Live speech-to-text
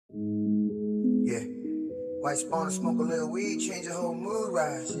White spawn to smoke a little weed, change the whole mood,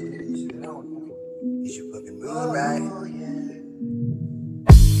 right? Shit, you should know. It's your fucking mood, right?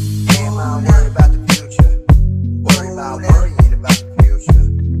 Damn, I don't worry about the future. Worry about worrying about the future.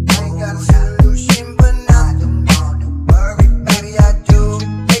 I ain't got a solution, but nothing on to worry. Maybe I do,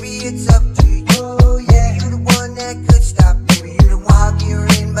 maybe it's up to you. Yeah, you the one that could stop. Maybe you the one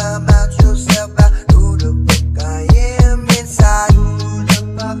hearing about yourself, about who the fuck I am inside. Who the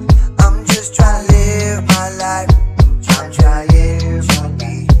fuck? I'm just trying to live my life. I'm trying to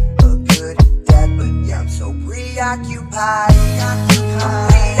be a good dad, but yeah, I'm so preoccupied. I'm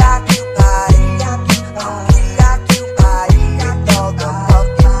preoccupied with all the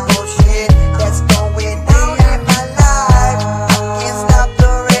fucking bullshit that's going on in my life. I can't stop the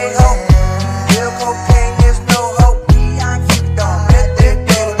red hope. Real cocaine, there's no hope. Don't let that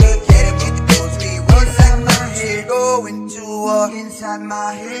get me, get the best of me. Inside my head, going to war. Inside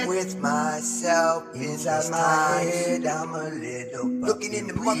my head, with myself. Inside my head, I'm a little looking in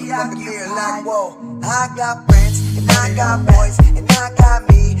the motherfucking mirror like, whoa. I got friends, and I got boys, and I got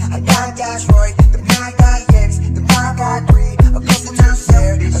me. I got Detroit, then I got X, then I got 3. A couple times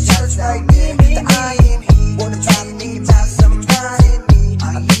there, a church right there. The I am he, wanna try to need time, somebody in me.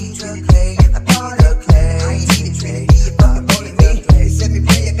 I need the clay, I need the clay. I need the clay, you fucking bully me. Set me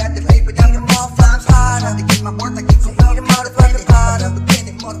free, I got the paper, down them all flies hard. I have to get my worth, I keep some eat them motherfucking hard. I'm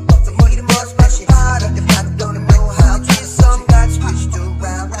beginning, motherfucker, eat them all special hard. I don't know how to get some got switched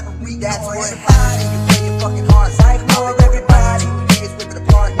around. That's what happened, you play your fucking heart. I ignore everybody, niggas rip it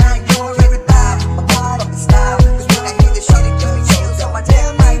apart. Now I ignore everybody, my motherfucking style. Cause when I hear this shit, it gives me chills on my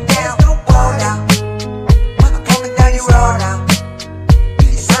damn right down. Oh now, I'm coming down your road now.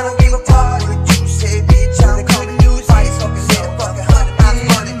 Cause I don't give a fuck what you say, bitch. I'm coming news, it's fucking shit, a fucking 100 miles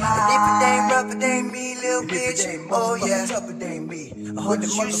running. And if it ain't rough, it ain't me, little bitch. Oh yeah, it ain't me. What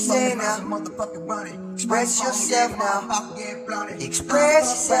you say now? Express yourself now. Express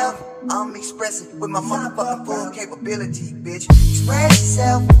yourself. I'm expressing with my motherfucking full capability, bitch. Express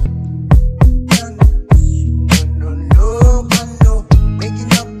yourself. No, I know.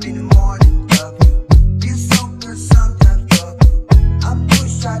 Waking up in the morning, love you. Feel so good sometimes, love you. I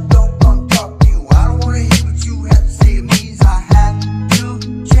push, I don't come talk to you. I don't wanna hear what you have to say. It means I have to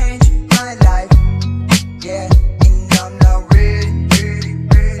change my life. Yeah, and I'm not ready.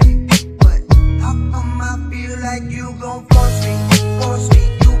 But how come I feel like you gon' force me? You gonna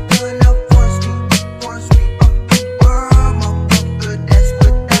force me. Fuck the world, motherfucker, that's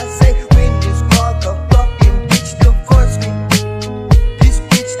what I say. When this motherfucking bitch divorce me. This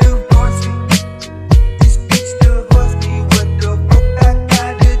bitch divorce me. This bitch divorce me. What the fuck I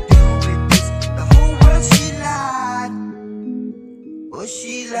gotta do with this? The whole world, she lied. Well,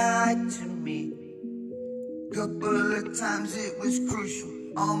 she lied to me. Couple of times it was crucial.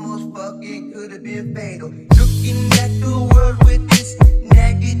 Almost fucking could have been fatal. Looking at the world with this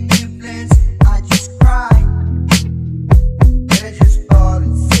negative lens, I just cry. I just fall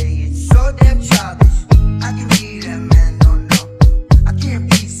and say it's so damn childish. I can be that man, no. I can't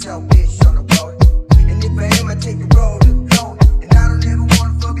be selfish on the road. And if I am, I take the road alone. And I don't ever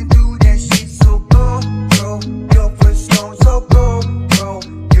wanna fucking do that shit. So go, bro, your first stone. So go, bro,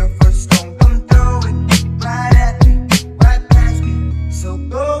 your first stone. Come throw it right at me, right past me. So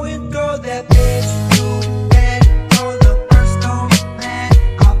go and throw that bitch through that. Throw the first stone, man.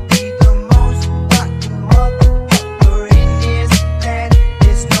 I'll be the most fucking motherfucker in this land.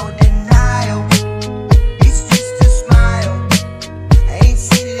 There's no denial. It's just a smile. I ain't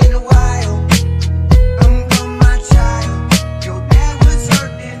seen it in a while. Come, my child. Your dad was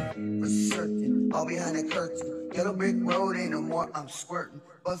hurting, for certain. All behind that curtain. Yellow brick road, ain't no more. I'm squirting.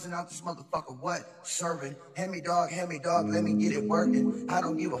 Buzzing out this motherfucker, what? Serving. Hand me dog, let me get it working. I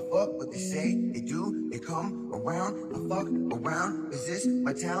don't give a fuck what they say, they do, they come around. I fuck around, is this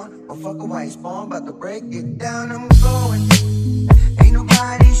my town? Or fuck a white spawn, about to break it down. I'm going, ain't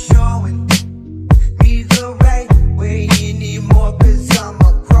nobody showing me the right way anymore. Cause I'm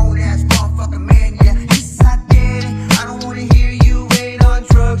a grown ass motherfucking man, yeah. Yes, I did it. I don't wanna hear you ain't on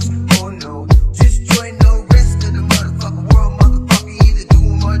drugs. Oh no, just join the rest of the motherfucking world, motherfucker. Either do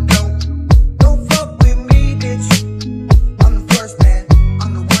them or don't fuck with me, bitch. I'm the first man,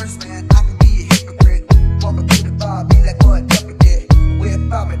 I'm the worst man. I can be a hypocrite. Walk up to the bar, be like, what, double dick.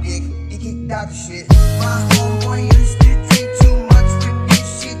 Whip out my dick, he kicked out the shit. My homeboy used to drink too much, rip this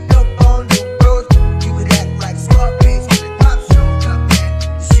shit up all night.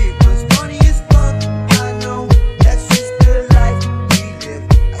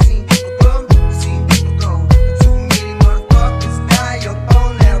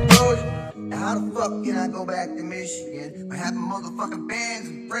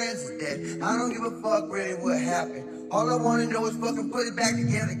 dead. I don't give a fuck really what happened. All I wanna know is fucking put it back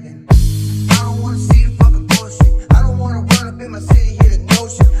together again. I don't wanna see the fucking bullshit. I don't wanna run up in my city, hit a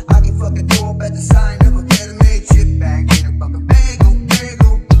notion. I can fucking throw up at the sign of a better made chip bag in a fucking bagel.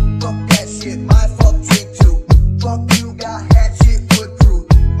 Fuck that shit, my fuck trick too. Fuck you, got hat shit put through.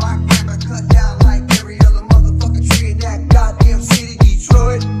 My camera cut down like every other motherfucking tree in that goddamn city,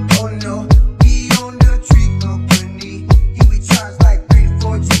 Detroit. Oh no, he on the tree company. He be charged like 3 to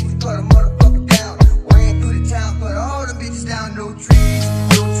 4 G's to cut a motherfucker down. Ran through the town, cut all the bitches down. No trees,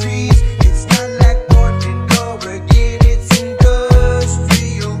 no trees. It's not like Portland, Oregon, it's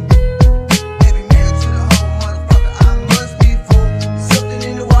industrial. Every man to the whole motherfucker, I must be full. There's something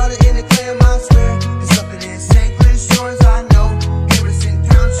in the water, in the clam, I swear. There's something in St. Clair Shores, I know. Harrison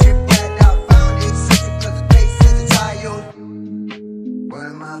Township, that I found it. Such because the place says it's high.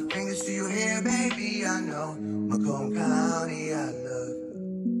 Running my fingers to your hair, baby, I know. Macomb County, I love.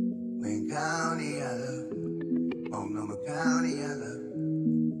 Wayne County, I love. Multnomah County, I love.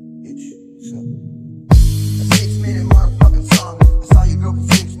 Bitch, what's up? A 6-minute motherfucking song. I saw your girl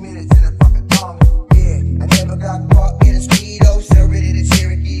for 6 minutes in a fucking thong. Yeah, I never got caught in a speedo. Serving in a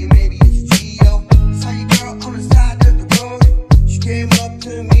Cherokee, maybe it's a Geo. I saw your girl on the side of the road. She came up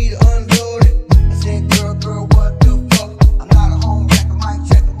to me to unload it. I said, girl, what the fuck? I'm not a home wrecker, mic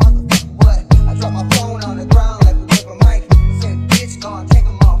check a motherfucker, what? I dropped my phone on the ground like a whipper mic. I said, bitch, gonna take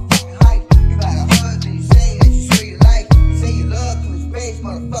a motherfucking hike. You got a husband, you say that you sure you like. You say you love to his face,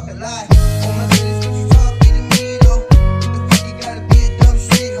 motherfucking lie. Oh my goodness, what you talking to me though? What the fuck you gotta be a dumb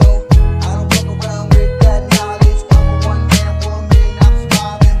street hoe? I don't fuck around with that knowledge. I'm a one-man woman, I'm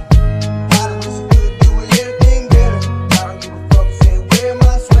surviving. I don't wish I could do anything better. I don't give a fuck, say wear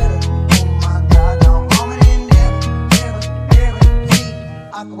my sweater. Oh my God, I'm moment in never. See,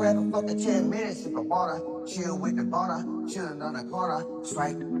 I could rap for fucking 10 minutes if I wanna. Chill with the boner, chillin' on the corner. That's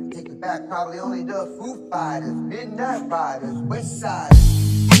right, take it back, probably only the Foo Fighters, Midnight Riders, West Side.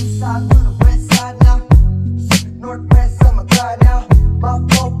 East side to the west side now. Northwest, I'm a guy now. My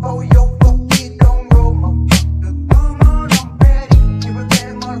fofo, yo.